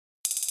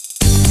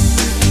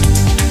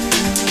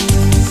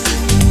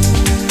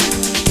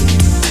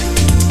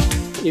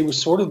it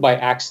was sort of by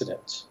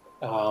accident.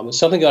 It's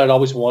something that I'd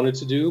always wanted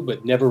to do,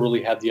 but never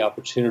really had the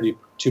opportunity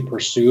to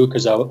pursue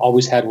because I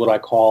always had what I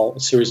call a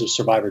series of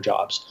survivor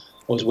jobs.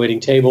 I was waiting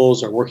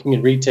tables or working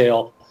in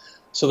retail.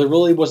 So there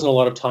really wasn't a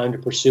lot of time to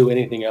pursue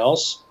anything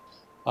else.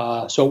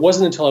 So it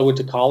wasn't until I went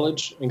to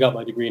college and got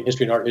my degree in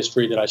history and art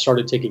history that I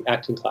started taking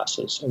acting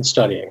classes and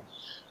studying.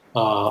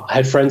 I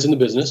had friends in the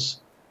business,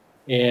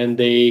 and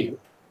they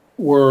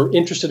were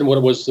interested in what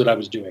it was that I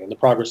was doing and the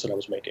progress that I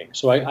was making.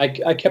 So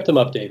I kept them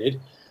updated.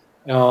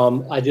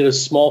 I did a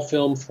small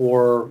film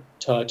for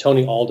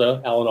Tony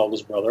Alda, Alan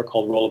Alda's brother,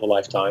 called Role of a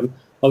Lifetime.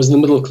 I was in the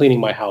middle of cleaning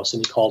my house,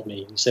 and he called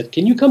me. He said,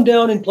 "Can you come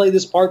down and play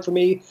this part for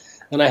me?"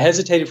 And I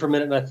hesitated for a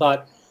minute, and I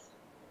thought,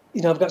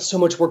 I've got so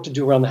much work to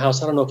do around the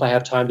house. I don't know if I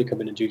have time to come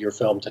in and do your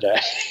film today.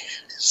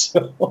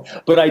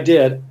 But I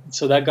did.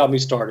 So that got me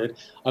started.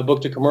 I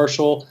booked a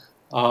commercial,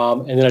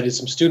 and then I did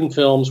some student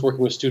films,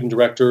 working with student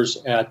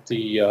directors at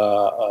the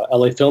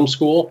LA Film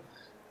School.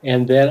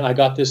 And then I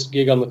got this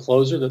gig on The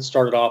Closer that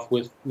started off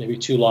with maybe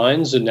 2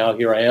 lines, and now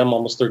here I am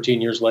almost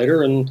 13 years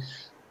later, and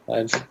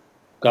I've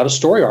got a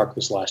story arc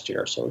this last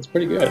year, so it's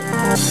pretty good.